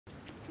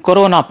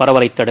Corona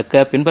பரவலை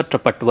தடுக்க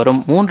பின்பற்றப்பட்டு வரும்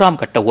 3ஆம்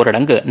கட்ட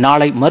ஊரடங்கு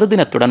நாளை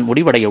மறுதினத்துடன்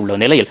முடிவடைய உள்ள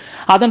நிலையில்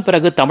அதன்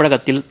பிறகு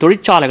தமிழகத்தில்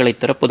தொழிற்சாலைகளை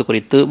திறப்பது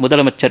குறித்து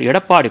முதலமைச்சர்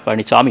எடப்பாடி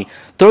பழனிசாமி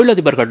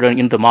தொழிலதிபர்களுடன்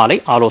இன்று மாலை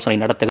ஆலோசனை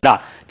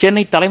நடத்துகிறார்.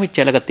 சென்னை தலைமைச்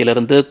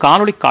செயலகத்திலிருந்து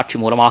காணொலி காட்சி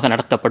மூலமாக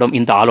நடத்தப்படும்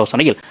இந்த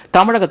ஆலோசனையில்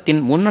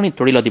தமிழகத்தின் முன்னணி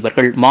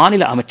தொழிலதிபர்கள்,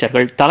 மாநில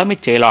அமைச்சர்கள்,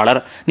 தலைமைச்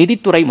செயலாளர்,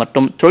 நிதித்துறை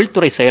மற்றும்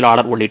தொழில்துறை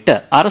செயலாளர் உள்ளிட்ட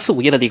அரசு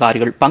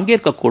உயரதிகாரிகள்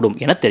பங்கேற்கக்கூடும்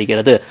என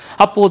தெரிகிறது.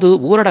 அப்போது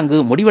ஊரடங்கு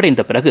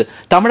முடிவடைந்த பிறகு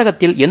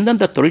தமிழகத்தில்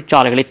எந்தெந்த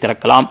தொழிற்சாலைகளை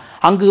திறக்கலாம்,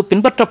 அங்கு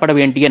பின்பற்றப்பட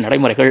வேண்டிய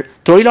நடைமுறைகள்,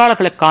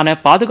 தொழிலாளர்களுக்கான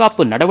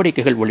பாதுகாப்பு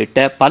நடவடிக்கைகள்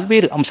உள்ளிட்ட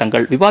பல்வேறு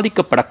அம்சங்கள்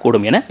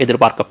விவாதிக்கப்படக்கூடும் என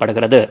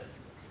எதிர்பார்க்கப்படுகிறது.